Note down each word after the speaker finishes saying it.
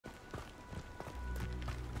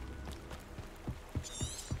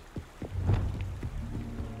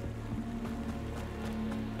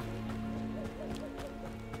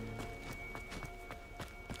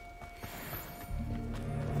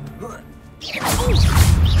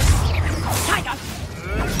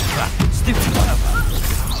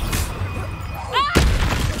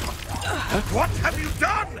What have you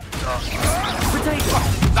done? Potato!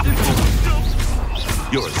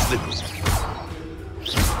 You're a slippery.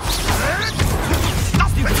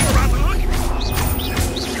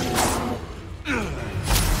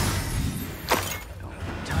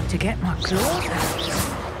 Time to get my claws out.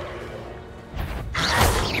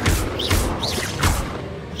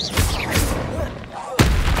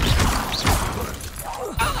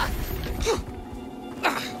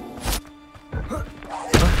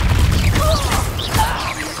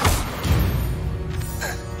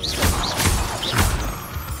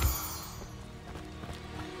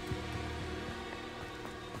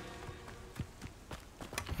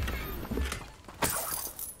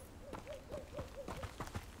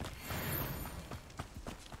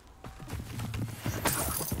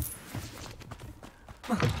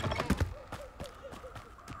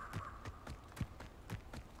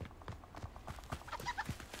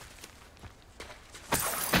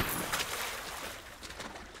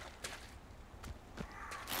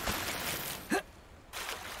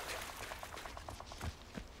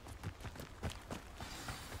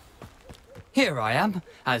 Here I am,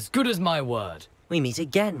 as good as my word. We meet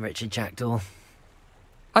again, Richard Jackdaw.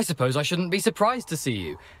 I suppose I shouldn't be surprised to see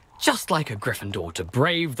you. Just like a Gryffindor to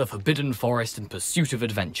brave the Forbidden Forest in pursuit of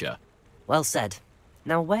adventure. Well said.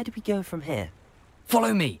 Now where do we go from here?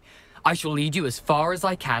 Follow me. I shall lead you as far as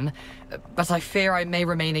I can, but I fear I may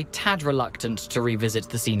remain a tad reluctant to revisit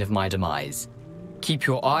the scene of my demise. Keep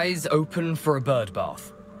your eyes open for a bird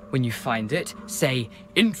bath. When you find it, say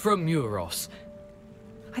intramuros.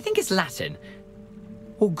 I think it's Latin.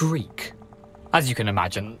 Or Greek. As you can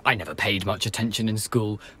imagine, I never paid much attention in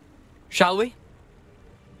school. Shall we?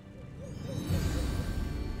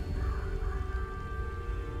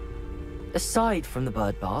 Aside from the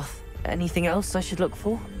bird bath, anything else I should look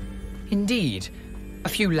for? Indeed. A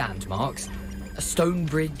few landmarks. A stone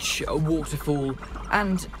bridge, a waterfall,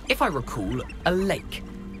 and, if I recall, a lake.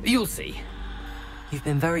 You'll see. You've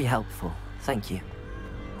been very helpful. Thank you.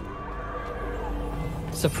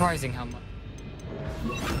 Surprising how much.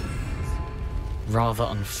 Rather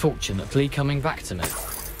unfortunately coming back to me.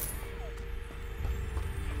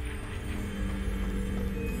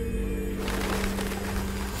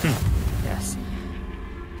 Yes.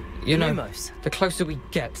 You know, Lumos. the closer we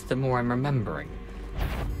get, the more I'm remembering.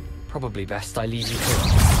 Probably best I leave you to it.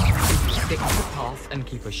 Stick to the path and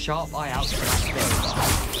keep a sharp eye out for that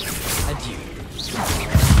bird. Adieu.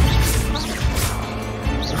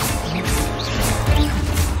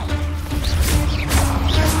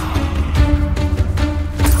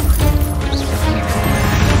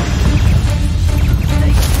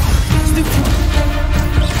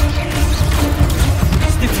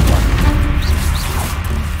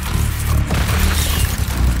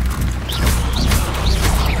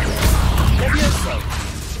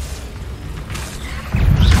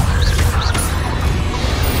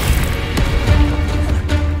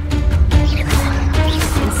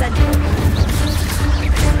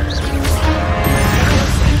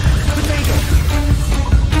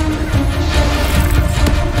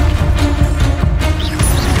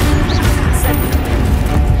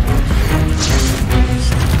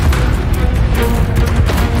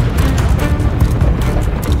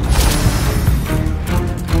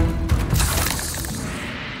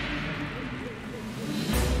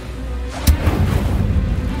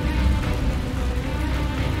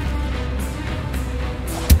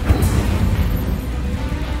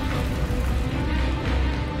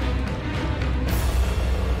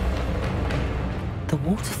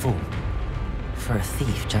 Waterfall. For a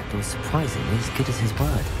thief, Jackdaw's surprisingly as good as his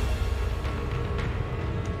word.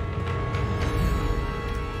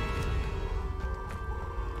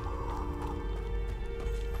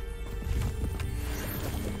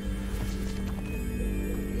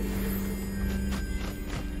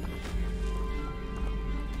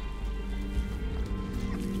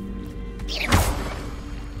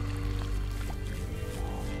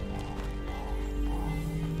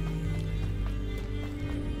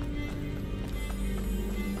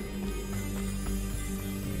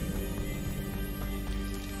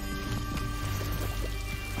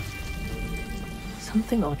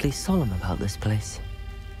 Something oddly solemn about this place.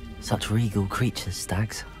 Such regal creatures,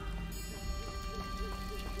 stags.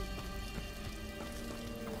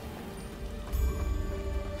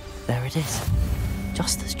 There it is,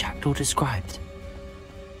 just as Jackdaw described.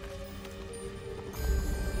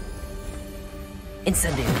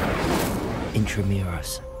 Incendio.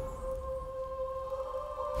 Intramuros.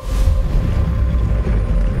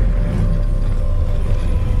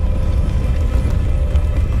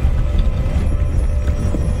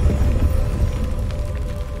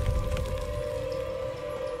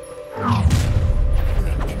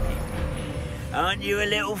 Aren't you a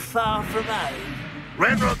little far from home?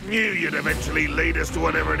 Ranrock knew you'd eventually lead us to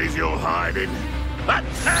whatever it is you're hiding. Attack!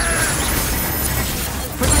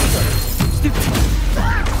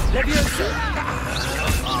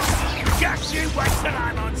 Just you wait till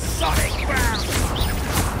I'm on solid ground!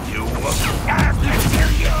 You will have to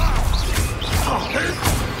kill you!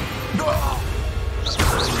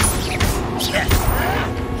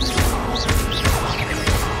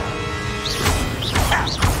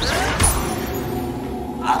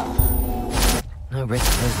 No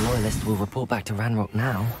risk those loyalists will report back to Ranrock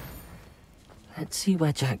now. Let's see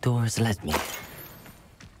where Jackdaws has led me.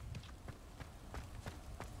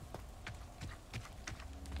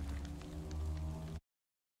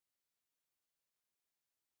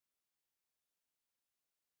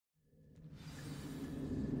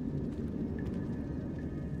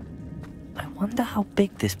 I wonder how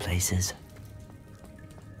big this place is.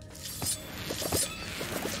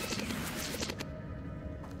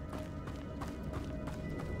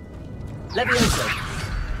 Levioso!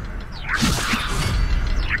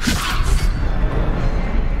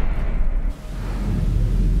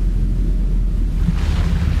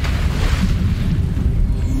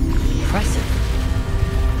 Impressive.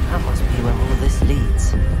 That must be where all this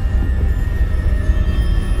leads.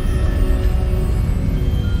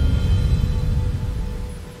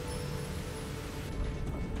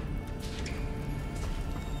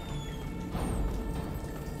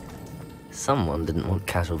 Someone didn't want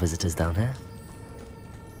casual visitors down here.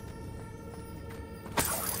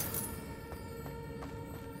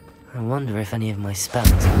 I wonder if any of my spells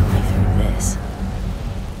will me through this.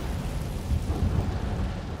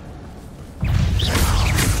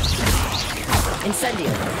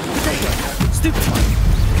 Incendio! Potato! Stupefy!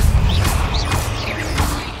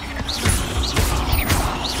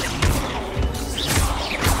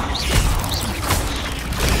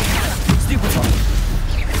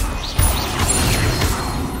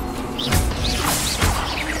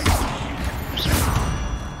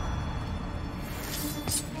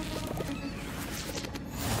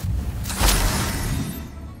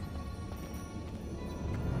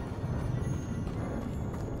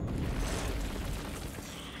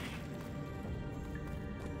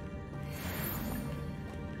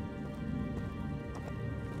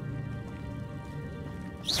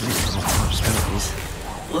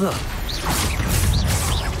 Ugh.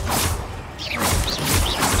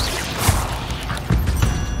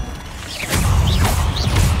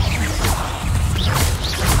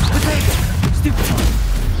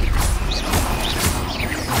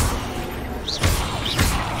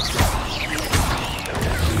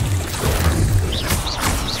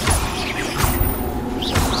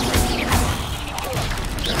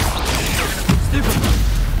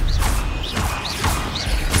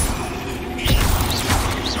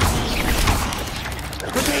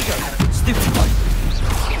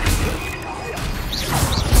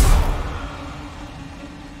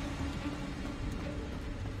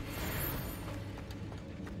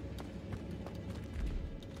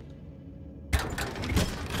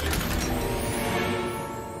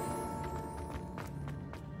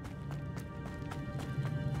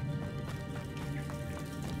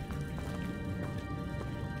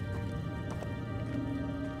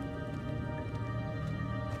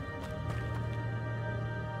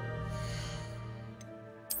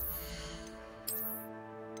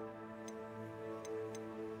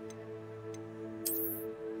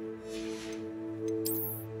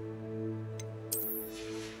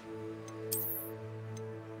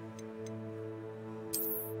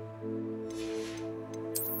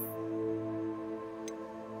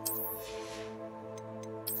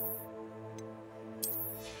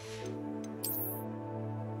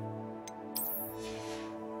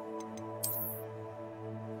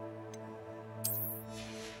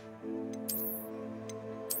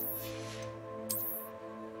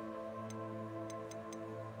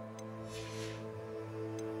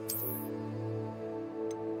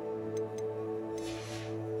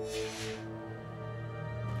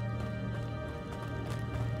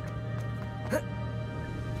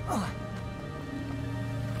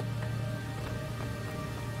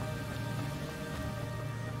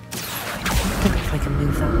 If I can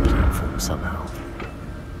move that platform somehow.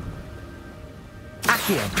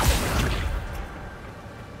 Aktion!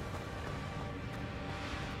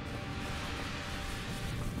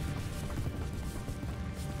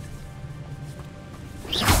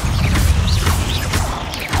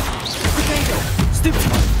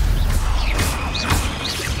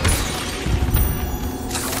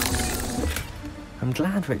 I'm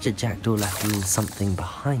glad Richard Jackdaw left a little something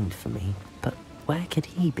behind for me, but where could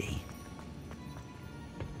he be?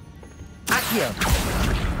 Aktion! Aktion.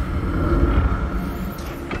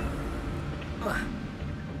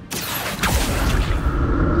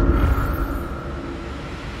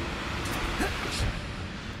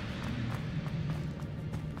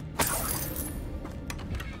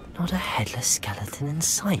 Not a headless skeleton in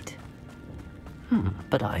sight.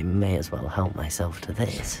 But I may as well help myself to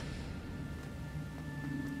this.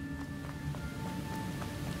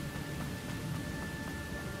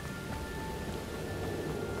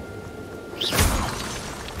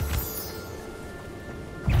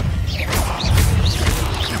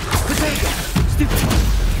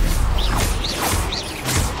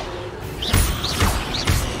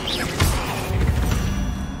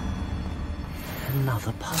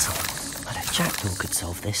 Another puzzle. But if Jackdaw could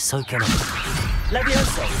solve this, so can I.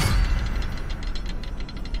 Levioso!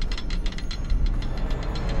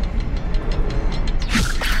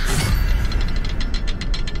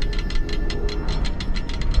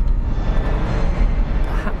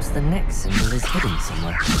 Perhaps the next symbol is hidden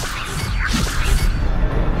somewhere.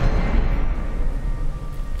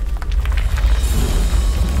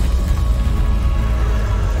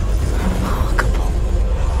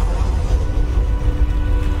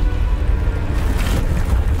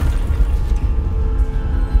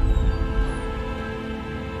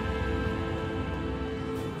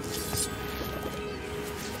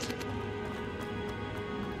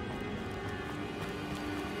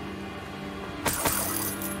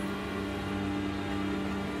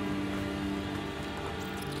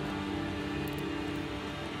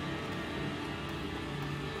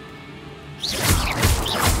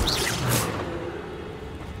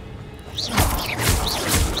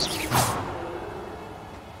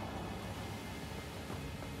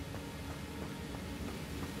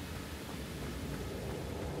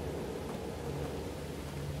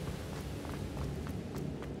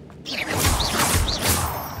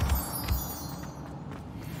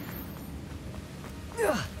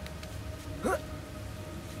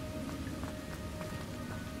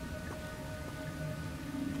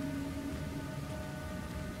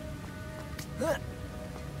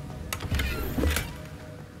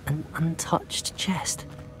 An untouched chest.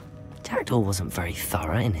 Jackdaw wasn't very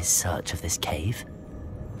thorough in his search of this cave.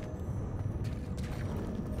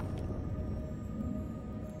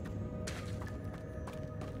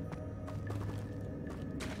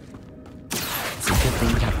 It's a good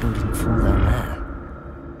thing Jackdaw didn't fall down there.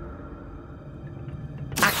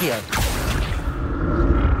 Aktion!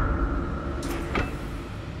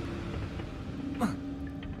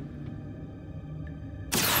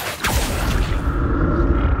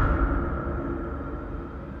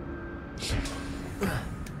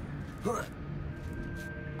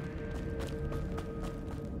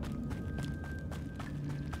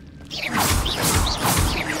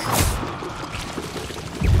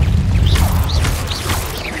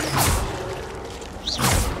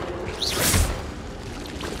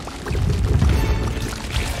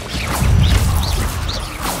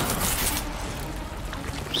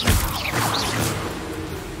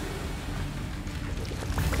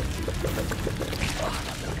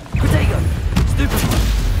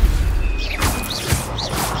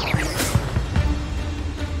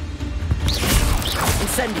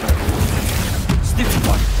 Stupid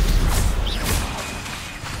one.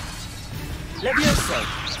 Levioso.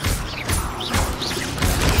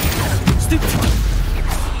 Stupid one.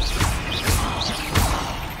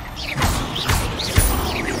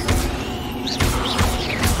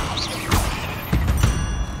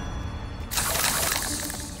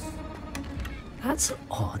 That's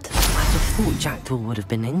odd. I'd have thought Jackdaw would have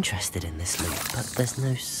been interested in this loot, but there's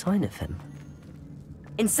no sign of him.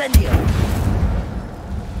 Incendio!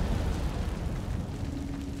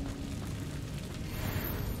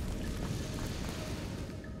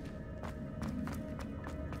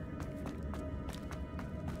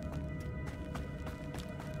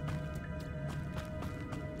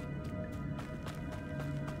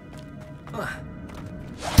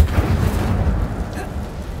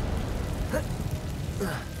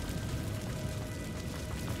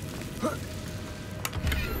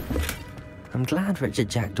 I'm glad Richard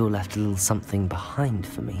Jackdaw left a little something behind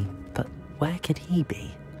for me, but where could he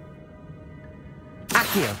be?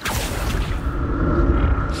 Aktion!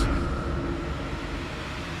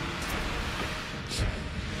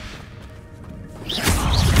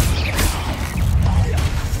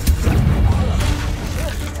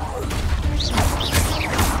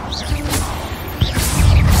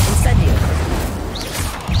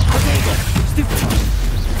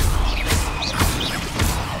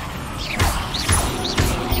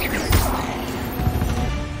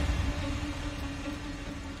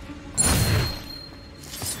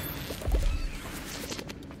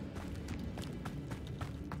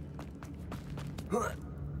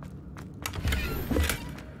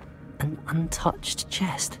 untouched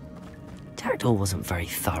chest. Jackdaw wasn't very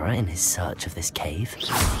thorough in his search of this cave.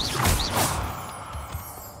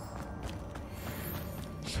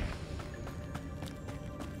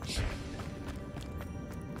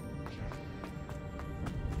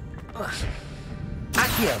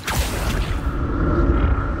 Aktion!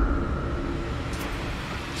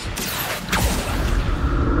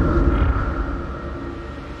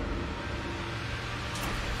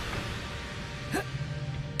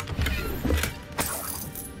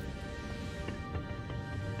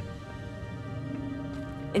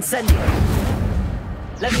 Incendio!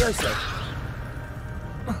 Levioso!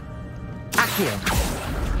 Aktion!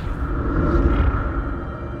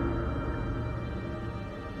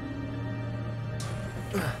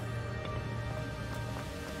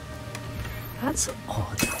 That's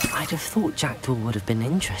odd. I'd have thought Jackdaw would have been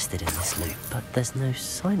interested in this loot, but there's no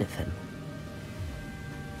sign of him.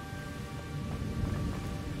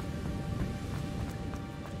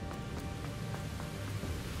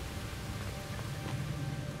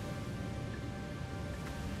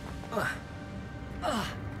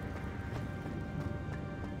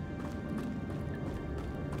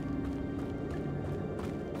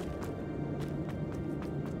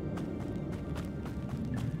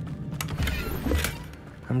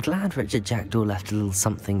 I'm glad Richard Jackdaw left a little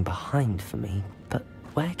something behind for me, but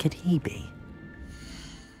where could he be?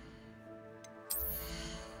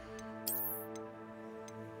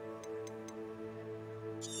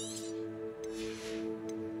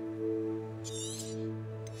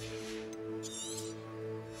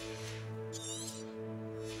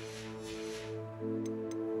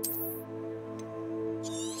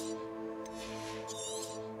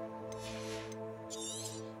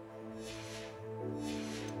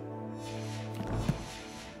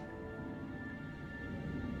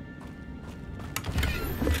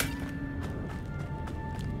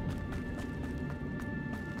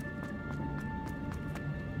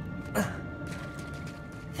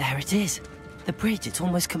 There it is. The bridge, it's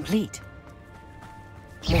almost complete.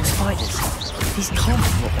 More spiders. These can't be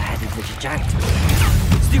what beheaded Richard Jackdaw.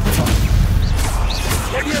 Stupefy!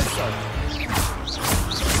 Levioso!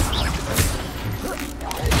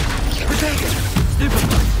 Potato!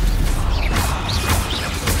 Stupefy!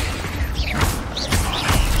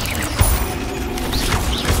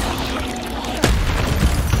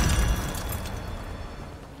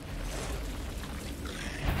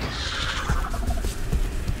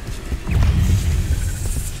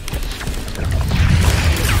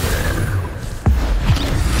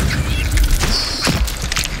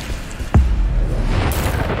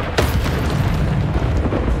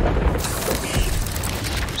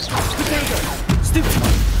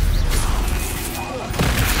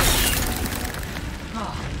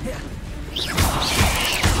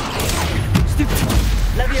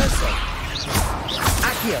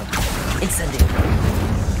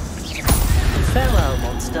 Farewell,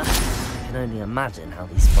 monster. I can only imagine how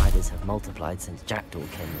these spiders have multiplied since Jackdaw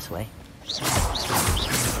came this way.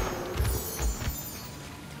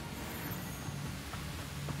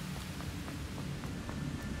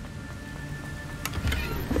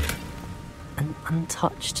 An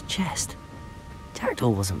untouched chest. Jackdaw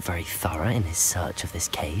wasn't very thorough in his search of this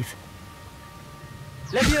cave.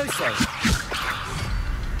 Levioso!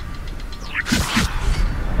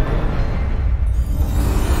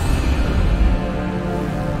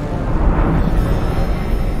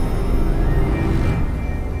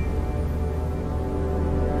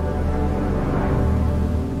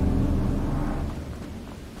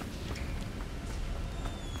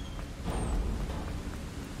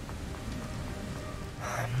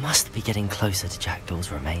 Must be getting closer to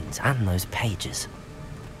Jackdaw's remains and those pages.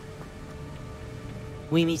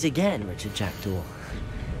 We meet again, Richard Jackdaw.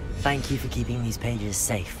 Thank you for keeping these pages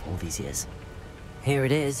safe all these years. Here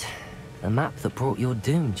it is, the map that brought your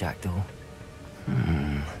doom, Jackdaw.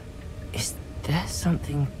 Is there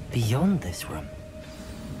something beyond this room?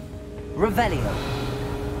 Revelio.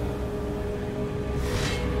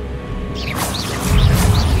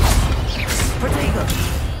 Protego.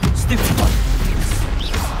 Stupefy.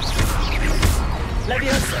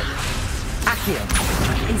 Levioso! Aktion!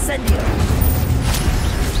 Incendio!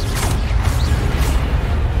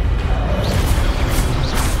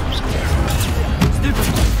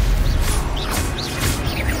 Stupefy!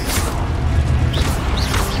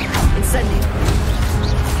 Incendio!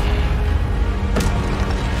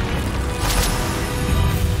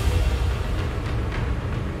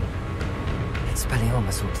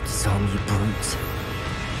 Expelliarmus ought to disarm you brutes.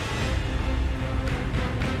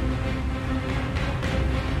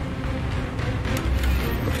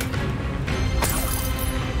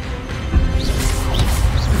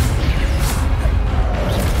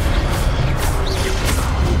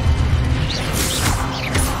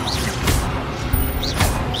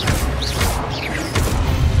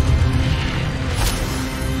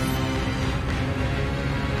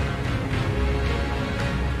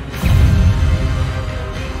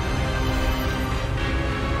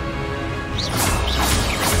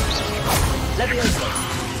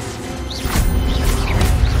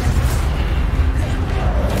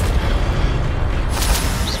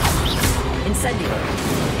 Incendio.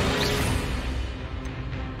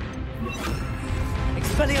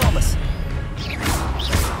 Expelliarmus.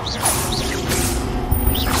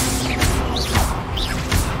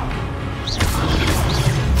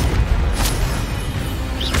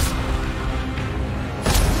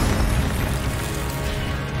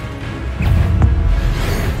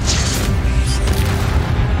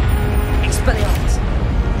 Expelliarmus.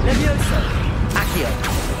 Levioso. Accio.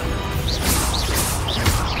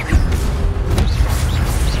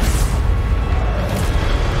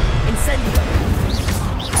 Incendio.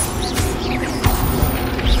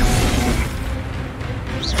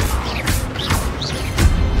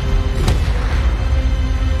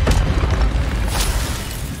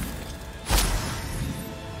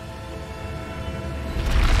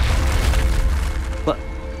 What?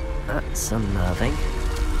 That's unnerving.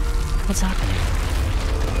 What's happening?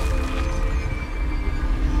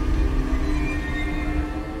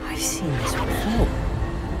 I've seen this before.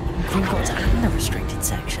 In Gringotts and the restricted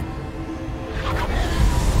section.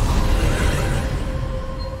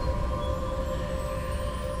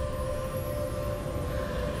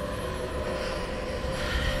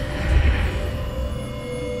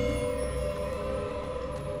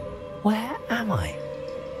 Where am I?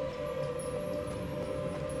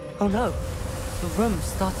 Oh no, the room's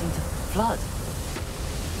starting to flood.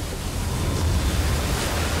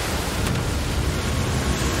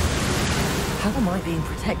 How am I being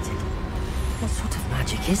protected? What sort of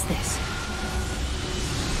magic is this?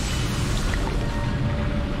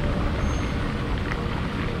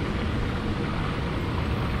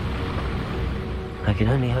 I can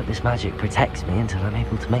only hope this magic protects me until I'm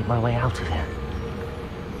able to make my way out of here.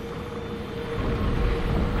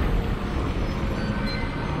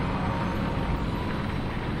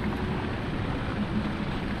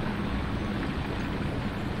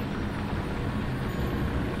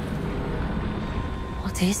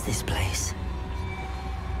 What is this place?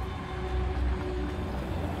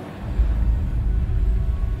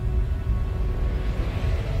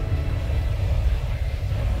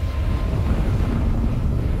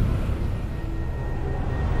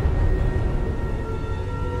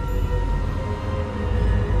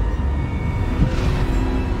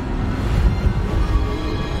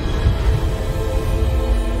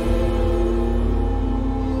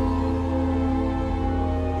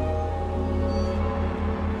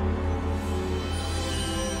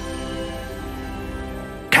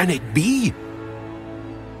 Can it be?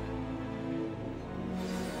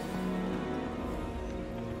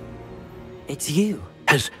 It's you.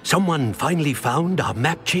 Has someone finally found our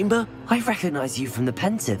map chamber? I recognize you from the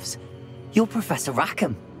Pensives. You're Professor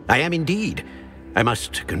Rackham. I am indeed. I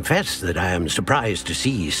must confess that I am surprised to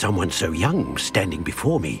see someone so young standing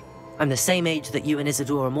before me. I'm the same age that you and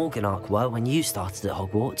Isadora Morganach were when you started at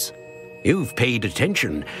Hogwarts. You've paid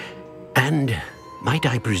attention, and might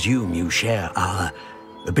I presume you share our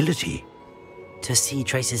ability? To see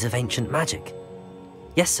traces of ancient magic?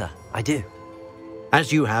 Yes, sir, I do.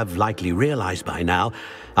 As you have likely realized by now,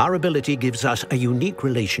 our ability gives us a unique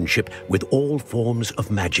relationship with all forms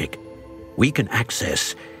of magic. We can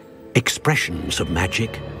access expressions of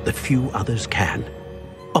magic that few others can.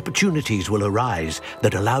 Opportunities will arise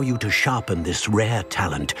that allow you to sharpen this rare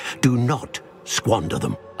talent. Do not squander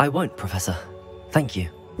them. I won't, Professor. Thank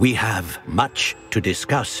you. We have much to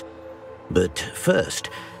discuss. But first,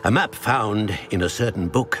 a map found in a certain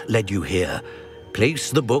book led you here. Place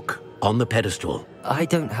the book on the pedestal. I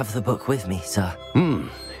don't have the book with me, sir.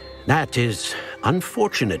 That is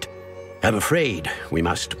unfortunate. I'm afraid we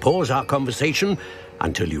must pause our conversation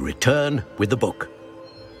until you return with the book.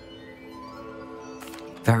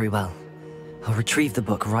 Very well. I'll retrieve the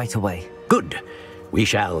book right away. Good. We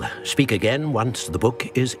shall speak again once the book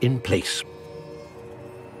is in place.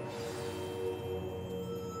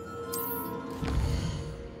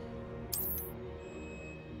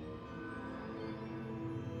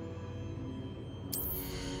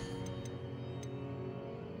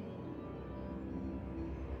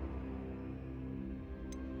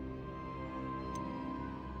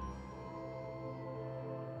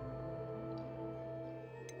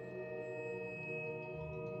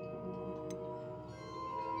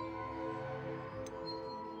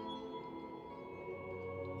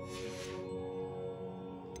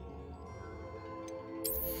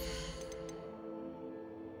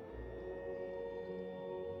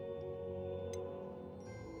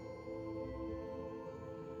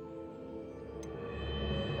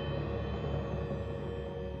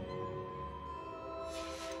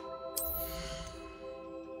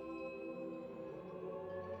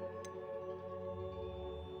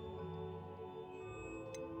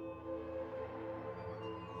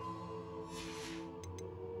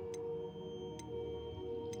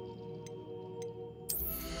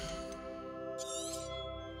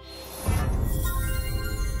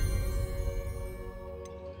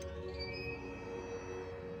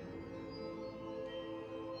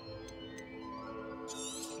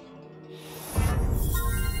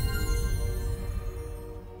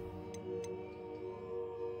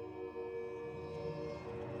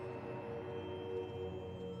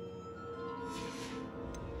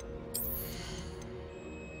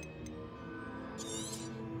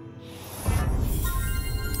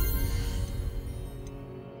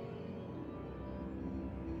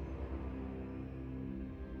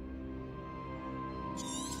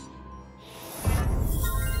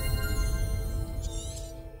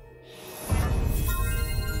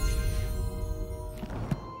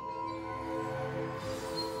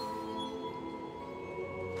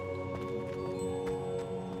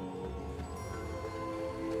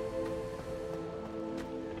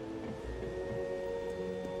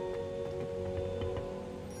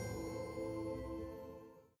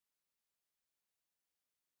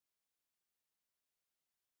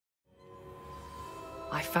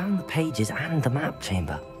 I found the pages and the map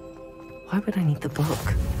chamber. Why would I need the book?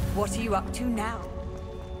 What are you up to now?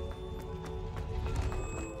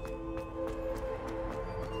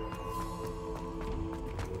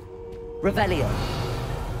 Revelio.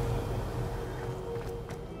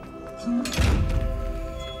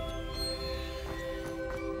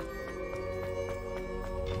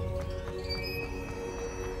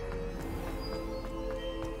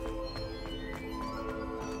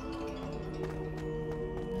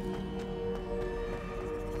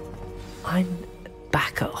 I'm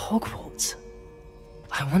back at Hogwarts.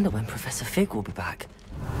 I wonder when Professor Fig will be back.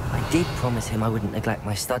 I did promise him I wouldn't neglect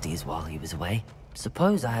my studies while he was away.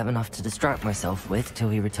 Suppose I have enough to distract myself with till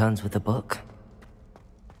he returns with the book.